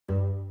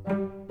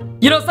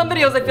You know, some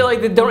videos I feel like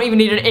they don't even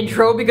need an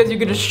intro because you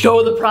can just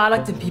show the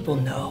product and people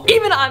know.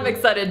 Even I'm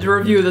excited to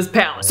review this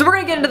palette. So we're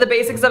gonna get into the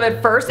basics of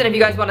it first, and if you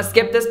guys want to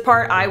skip this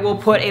part, I will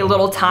put a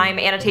little time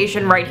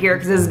annotation right here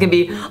because this is gonna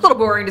be a little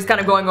boring, just kind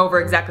of going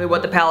over exactly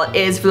what the palette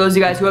is for those of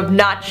you guys who have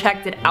not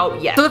checked it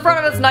out yet. So the front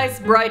of it's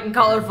nice, bright, and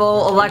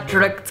colorful,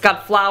 electric. It's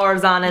got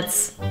flowers on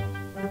it.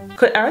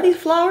 Are these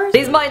flowers?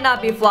 These might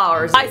not be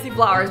flowers. I see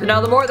flowers, but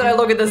now the more that I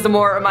look at this, the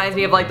more it reminds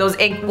me of like those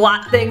ink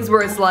blot things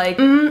where it's like,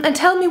 and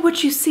tell me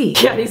what you see.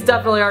 Yeah, these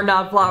definitely are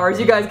not flowers.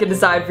 You guys can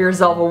decide for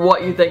yourself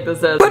what you think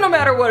this is. But no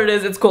matter what it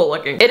is, it's cool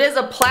looking. It is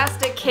a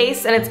plastic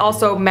case and it's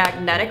also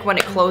magnetic when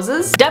it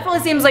closes.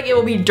 Definitely seems like it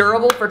will be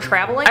durable for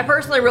traveling. I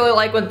personally really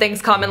like when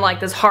things come in like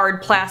this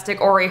hard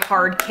plastic or a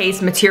hard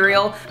case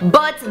material.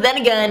 But then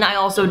again, I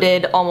also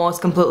did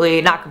almost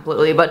completely, not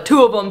completely, but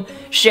 2 of them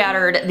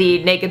shattered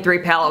the Naked 3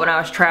 palette when I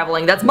was traveling.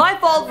 That's my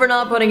fault for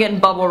not putting it in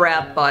bubble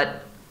wrap,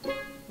 but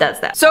that's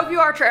that. So if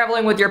you are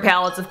traveling with your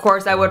palettes, of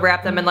course I would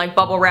wrap them in like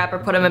bubble wrap or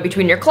put them in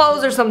between your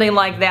clothes or something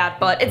like that,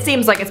 but it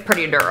seems like it's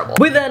pretty durable.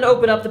 We then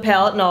open up the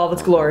palette in all of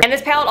its glory. And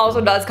this palette also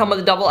does come with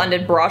a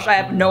double-ended brush. I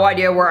have no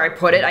idea where I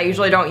put it. I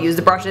usually don't use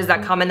the brushes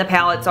that come in the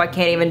palette, so I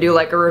can't even do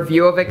like a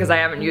review of it because I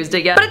haven't used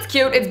it yet. But it's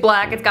cute, it's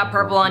black, it's got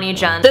purple on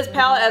each end. This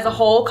palette as a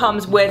whole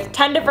comes with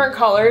 10 different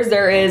colors.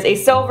 There is a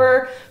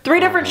silver, 3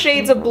 different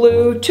shades of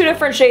blue, 2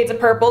 different shades of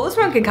purple. This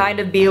one can kind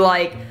of be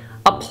like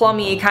a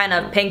plummy kind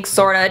of pink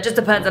sorta. It just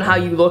depends on how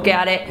you look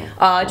at it.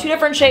 2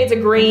 different shades of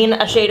green,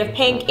 a shade of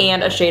pink,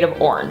 and a shade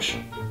of orange.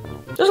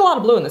 There's a lot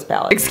of blue in this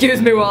palette. Excuse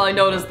me while I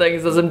notice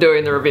things as I'm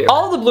doing the review.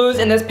 All the blues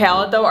in this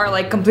palette though are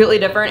like completely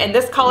different, and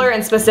this color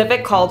in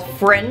specific called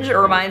Fringe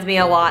reminds me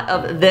a lot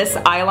of this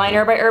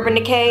eyeliner by Urban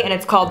Decay, and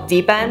it's called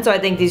Deep End, so I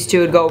think these two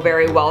would go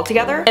very well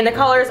together. And the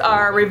colors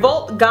are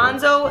Revolt,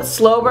 Gonzo,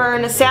 Slow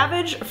Burn,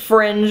 Savage,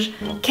 Fringe,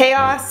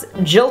 Chaos,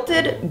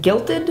 Jilted,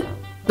 Gilted?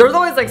 There's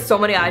always like so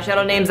many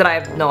eyeshadow names that I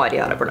have no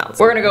idea how to pronounce.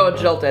 We're gonna go with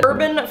Jilted.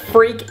 Urban,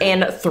 Freak,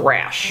 and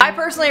Thrash. I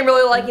personally am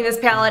really liking this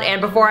palette, and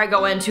before I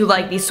go into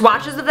like the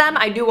swatches of them,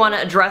 I do want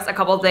to address a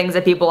couple things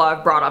that people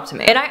have brought up to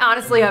me. And I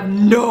honestly have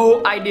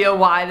no idea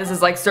why this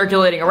is like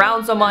circulating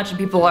around so much and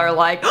people are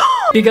like,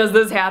 because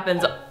this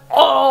happens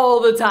all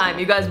the time.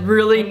 You guys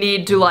really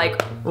need to like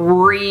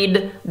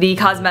read the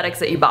cosmetics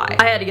that you buy.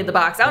 I had to get the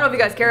box. I don't know if you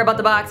guys care about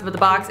the box, but the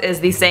box is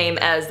the same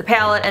as the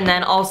palette, and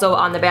then also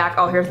on the back,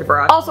 oh here's the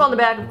brush. Also on the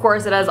back, of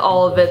course, it has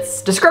all of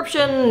its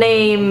description,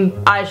 name,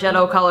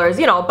 eyeshadow colors,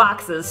 you know,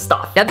 boxes,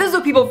 stuff. Now this is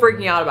what people freak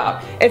me out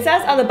about. It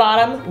says on the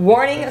bottom,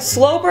 warning,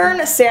 Slow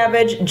Burn,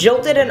 Savage,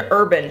 Jilted, and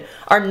Urban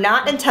are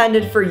not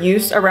intended for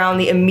use around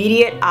the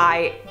immediate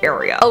eye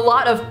area. A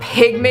lot of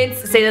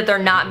pigments say that they're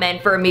not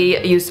meant for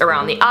immediate use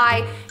around the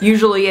eye.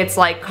 Usually it's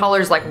like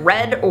colors like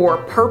red or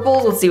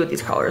purples. Let's see what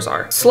these colors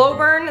are. Slow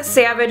Burn,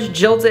 Savage,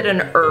 Jilted,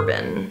 and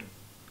Urban.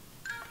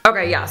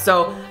 Okay, yeah,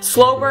 so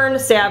Slow Burn,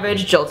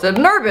 Savage, Jilted,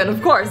 and Urban,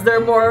 of course. They're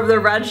more of the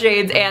red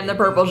shades and the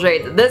purple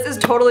shades. This is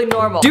totally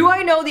normal. Do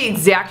I know the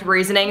exact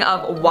reasoning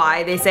of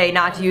why they say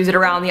not to use it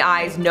around the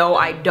eyes? No,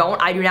 I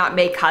don't. I do not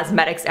make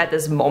cosmetics at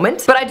this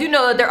moment. But I do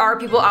know that there are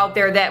people out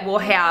there that will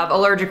have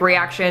allergic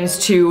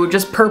reactions to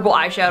just purple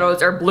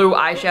eyeshadows or blue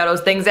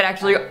eyeshadows, things that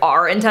actually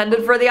are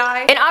intended for the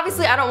eye. And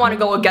obviously I don't want to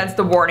go against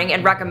the warning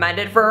and recommend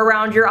it for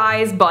around your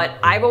eyes, but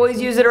I've always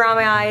used it around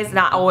my eyes.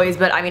 Not always,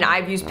 but I mean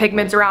I've used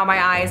pigments around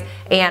my eyes,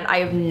 and I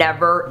have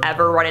never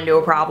ever run into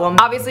a problem.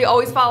 Obviously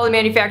always follow the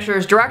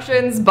manufacturer's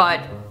directions,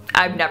 but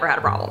I've never had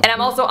a problem. And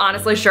I'm also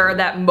honestly sure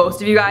that most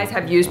of you guys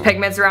have used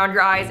pigments around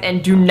your eyes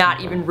and do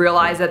not even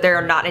realize that they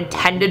are not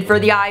intended for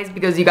the eyes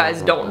because you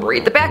guys don't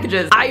read the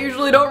packages. I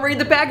usually don't read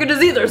the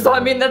packages either, so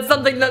I mean that's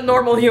something that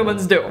normal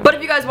humans do. But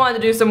if you guys wanted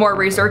to do some more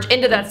research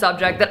into that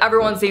subject that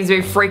everyone seems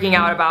to be freaking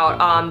out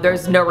about,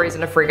 there's no reason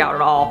to freak out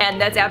at all. And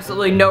that's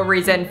absolutely no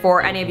reason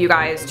for any of you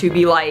guys to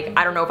be like,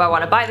 I don't know if I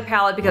want to buy the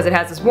palette because it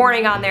has this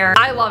warning on there.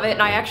 I love it,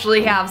 and I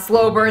actually have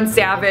Slow Burn,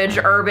 Savage,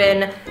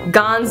 Urban,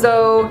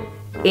 Gonzo,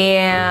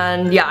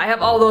 and yeah, I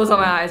have all those on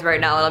my eyes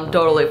right now and I'm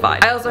totally fine.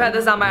 I also had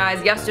this on my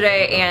eyes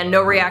yesterday and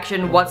no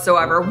reaction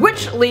whatsoever,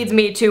 which leads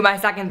me to my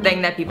second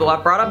thing that people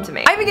have brought up to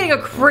me. I've been getting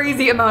a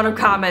crazy amount of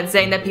comments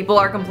saying that people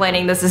are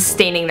complaining this is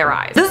staining their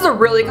eyes. This is a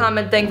really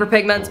common thing for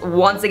pigments,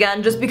 once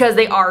again, just because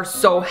they are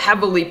so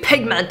heavily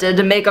pigmented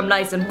to make them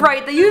nice and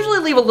bright, they usually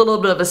leave a little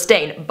bit of a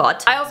stain.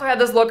 But I also had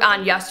this look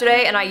on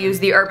yesterday and I used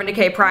the Urban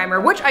Decay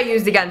primer, which I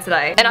used again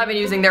today, and I've been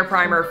using their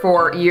primer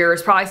for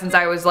years, probably since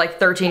I was like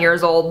 13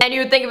 years old, and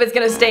you would think if it's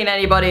gonna stain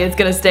anybody, it's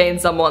gonna stain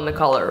someone the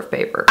color of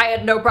paper. I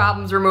had no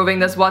problems removing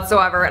this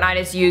whatsoever, and I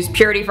just used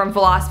Purity from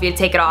Philosophy to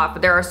take it off,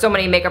 but there are so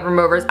many makeup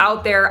removers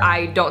out there,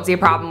 I don't see a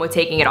problem with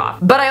taking it off.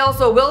 But I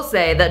also will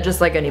say that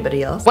just like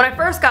anybody else, when I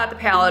first got the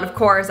palette, of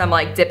course, I'm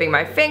like dipping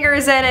my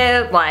fingers in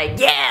it, like,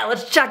 yeah,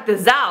 let's check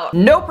this out.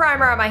 No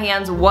primer on my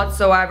hands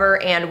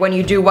whatsoever, and when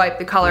you do wipe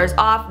the colors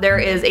off, there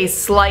is a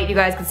slight, you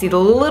guys can see the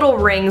little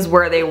rings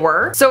where they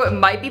were. So it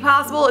might be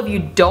possible if you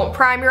don't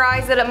prime your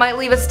eyes that it might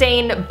leave a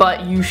stain,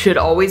 but you should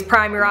always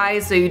prime your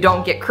eyes so you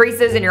don't get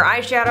creases in your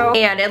eyeshadow.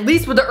 And at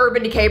least with the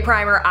Urban Decay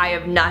primer, I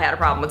have not had a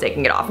problem with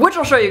taking it off, which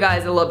I'll show you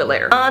guys a little bit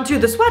later. On to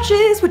the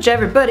swatches, which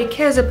everybody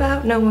cares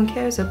about. No one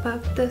cares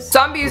about this.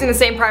 So I'm using the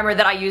same primer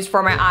that I used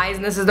for my eyes,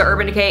 and this is the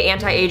Urban Decay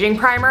Anti-Aging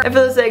Primer. And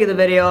for the sake of the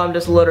video, I'm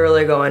just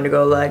literally going to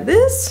go like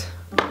this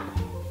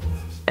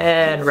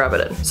and rub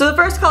it in. So the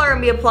first color I'm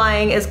gonna be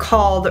applying is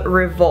called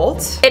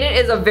Revolt. And it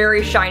is a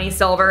very shiny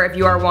silver if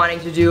you are wanting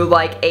to do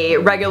like a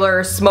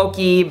regular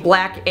smoky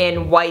black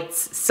and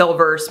whites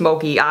silver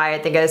smoky eye. I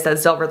think I said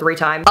silver 3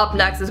 times. Up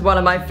next is one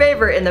of my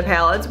favorite in the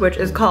palettes, which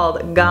is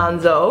called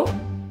Gonzo.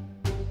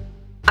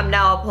 I'm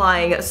now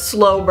applying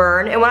Slow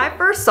Burn, and when I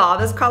first saw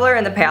this color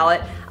in the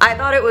palette, I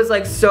thought it was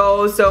like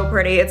so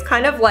pretty. It's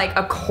kind of like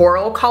a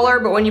coral color,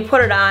 but when you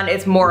put it on,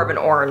 it's more of an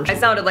orange. I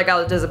sounded like I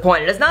was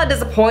disappointed. It's not a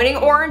disappointing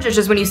orange, it's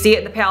just when you see it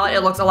in the palette, it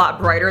looks a lot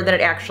brighter than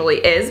it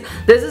actually is.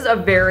 This is a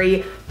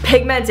very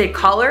pigmented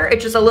color.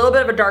 It's just a little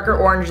bit of a darker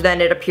orange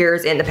than it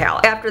appears in the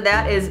palette. After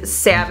that is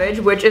Savage,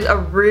 which is a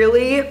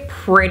really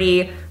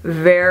pretty,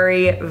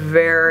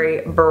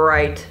 very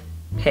bright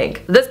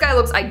pink. This guy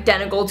looks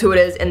identical to it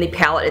is in the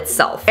palette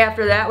itself.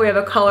 After that, we have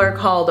a color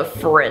called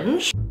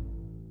Fringe.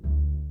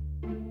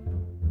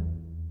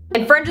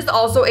 And Fringe is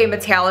also a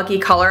metallic-y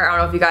color. I don't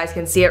know if you guys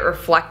can see it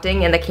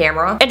reflecting in the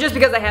camera. And just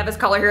because I have this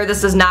color here,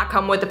 this does not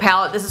come with the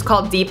palette. This is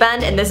called Deep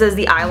End, and this is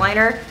the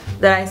eyeliner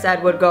that I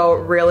said would go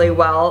really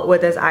well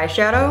with this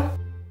eyeshadow.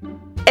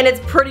 And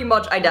it's pretty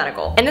much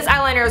identical. And this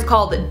eyeliner is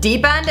called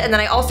Deep End, and then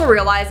I also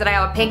realized that I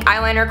have a pink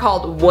eyeliner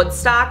called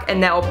Woodstock,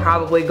 and that will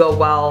probably go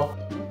well.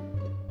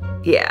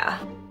 Yeah.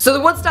 So the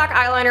Woodstock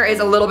eyeliner is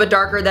a little bit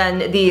darker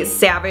than the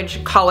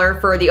Savage color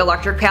for the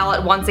electric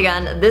palette. Once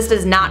again, this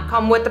does not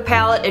come with the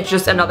palette, it's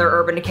just another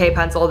Urban Decay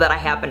pencil that I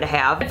happen to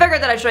have. I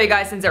figured that I'd show you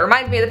guys since it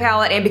reminds me of the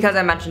palette and because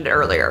I mentioned it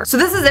earlier. So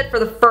this is it for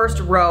the first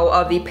row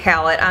of the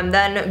palette. I'm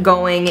then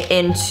going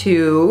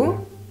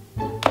into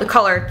the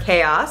color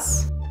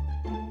Chaos.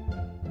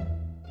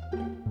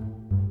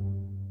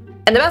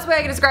 And the best way I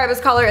can describe this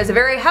color is a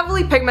very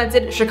heavily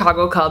pigmented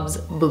Chicago Cubs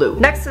blue.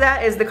 Next to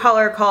that is the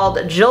color called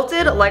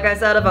Jilted. Like I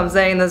said, if I'm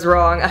saying this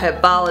wrong, I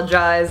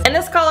apologize. And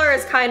this color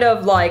is kind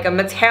of like a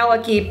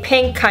metallic-y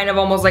pink, kind of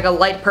almost like a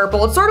light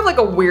purple. It's sort of like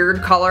a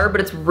weird color,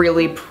 but it's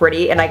really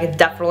pretty, and I can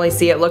definitely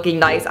see it looking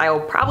nice. I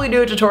will probably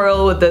do a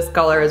tutorial with this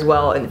color as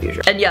well in the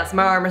future. And yes,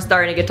 my arm is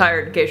starting to get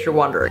tired in case you're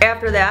wondering.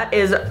 After that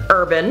is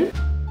Urban.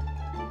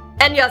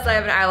 And yes, I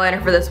have an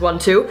eyeliner for this one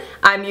too.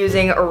 I'm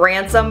using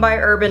Ransom by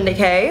Urban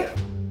Decay.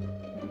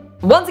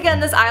 Once again,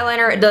 this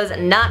eyeliner does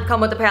not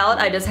come with the palette,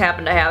 I just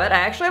happen to have it. I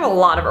actually have a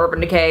lot of Urban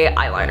Decay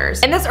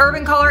eyeliners. And this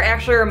Urban color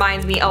actually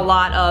reminds me a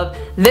lot of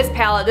this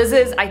palette. This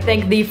is, I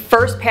think, the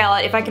first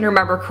palette, if I can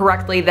remember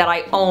correctly, that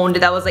I owned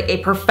that was like a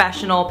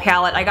professional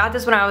palette. I got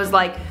this when I was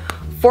like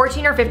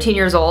 14 or 15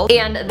 years old,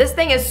 and this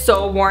thing is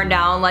so worn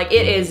down. Like,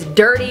 it is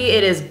dirty,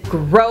 it is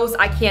gross,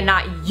 I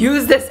cannot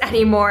use this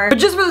anymore. But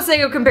just for the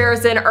sake of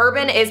comparison,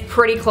 Urban is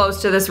pretty close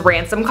to this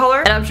Ransom color,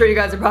 and I'm sure you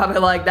guys are probably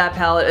like, that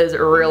palette is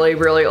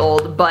really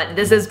old, but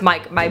this is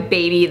my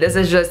baby. This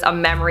is just a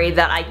memory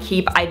that I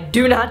keep. I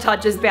do not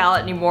touch this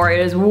palette anymore. It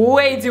is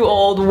way too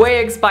old,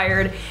 way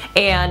expired,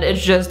 and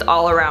it's just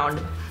all around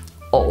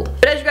old.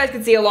 But as you guys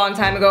can see, a long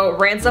time ago,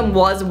 Ransom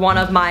was one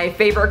of my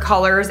favorite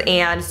colors,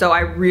 and so I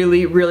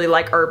really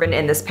like Urban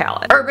in this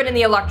palette. Urban in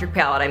the electric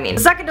palette, I mean.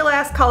 The second to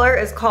last color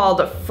is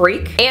called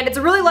Freak, and it's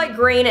a really light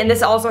green, and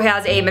this also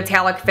has a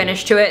metallic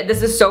finish to it.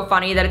 This is so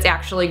funny that it's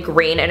actually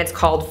green and it's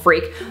called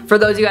Freak. For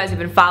those of you guys who've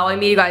been following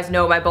me, you guys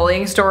know my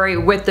bullying story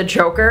with the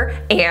Joker,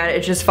 and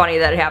it's just funny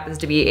that it happens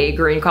to be a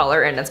green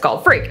color and it's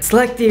called Freak. It's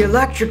like the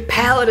electric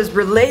palette is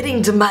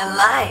relating to my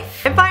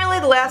life. And finally,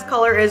 the last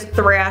color is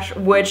Thrash,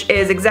 which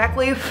is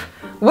exactly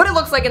what it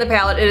looks like in the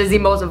palette. It is the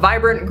most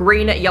vibrant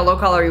green yellow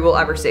color you will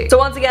ever see. So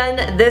once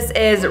again, this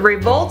is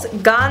Revolt,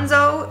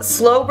 Gonzo,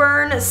 Slow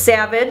Burn,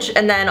 Savage,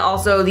 and then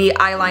also the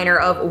eyeliner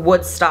of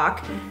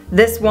Woodstock.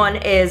 This one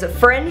is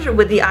Fringe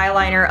with the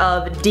eyeliner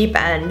of Deep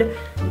End.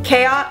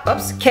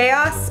 Chaos,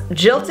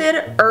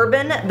 Jilted,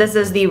 Urban, this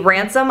is the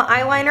Ransom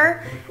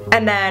eyeliner,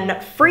 and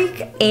then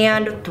Freak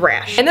and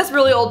Thrash. And this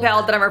really old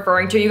palette that I'm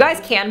referring to, you guys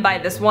can buy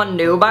this one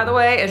new, by the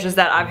way. It's just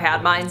that I've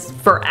had mine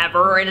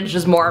forever and it's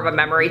just more of a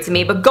memory to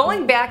me. But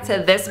going back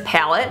to this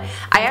palette,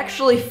 I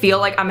actually feel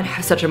like I'm gonna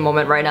have such a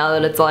moment right now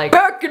that it's like,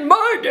 back in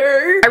my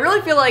day! I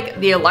really feel like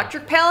the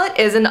electric palette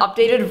is an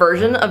updated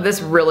version of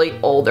this really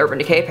old Urban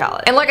Decay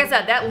palette. And like I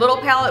said, that little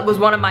palette was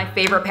one of my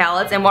favorite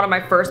palettes and one of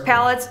my first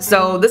palettes,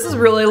 so this is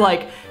really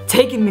like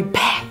taking me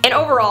back. And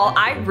overall,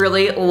 I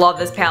really love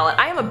this palette.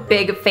 I am a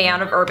big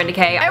fan of Urban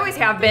Decay. I always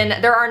have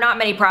been. There are not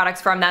many products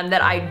from them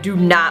that I do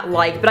not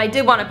like, but I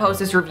did want to post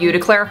this review to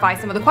clarify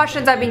some of the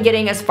questions I've been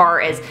getting as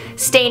far as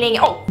staining.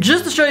 Oh,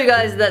 just to show you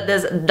guys that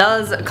this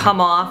does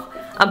come off,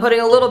 I'm putting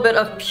a little bit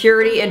of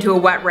Purity into a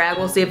wet rag.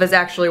 We'll see if this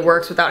actually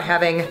works without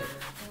having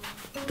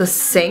the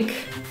sink.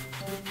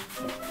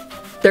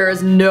 There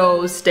is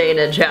no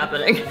stainage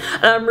happening.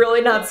 And I'm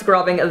really not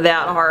scrubbing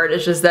that hard.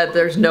 It's just that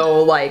there's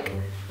no like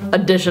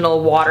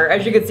additional water.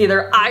 As you can see,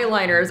 their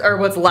eyeliners are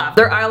what's left.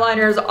 Their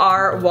eyeliners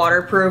are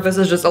waterproof. This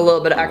is just a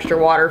little bit of extra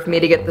water for me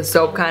to get the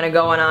soap kind of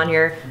going on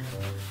here.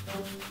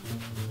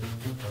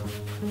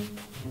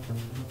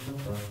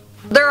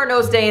 There are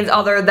no stains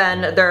other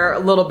than their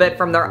little bit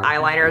from their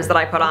eyeliners that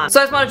I put on.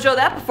 So I just want to show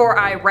that before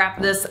I wrap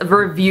this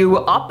review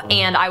up,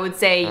 and I would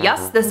say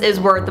yes, this is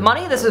worth the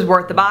money, this is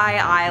worth the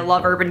buy. I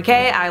love Urban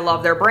Decay, I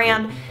love their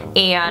brand,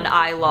 and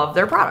I love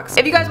their products.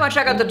 If you guys want to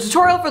check out the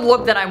tutorial for the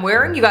look that I'm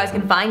wearing, you guys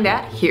can find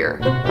that here.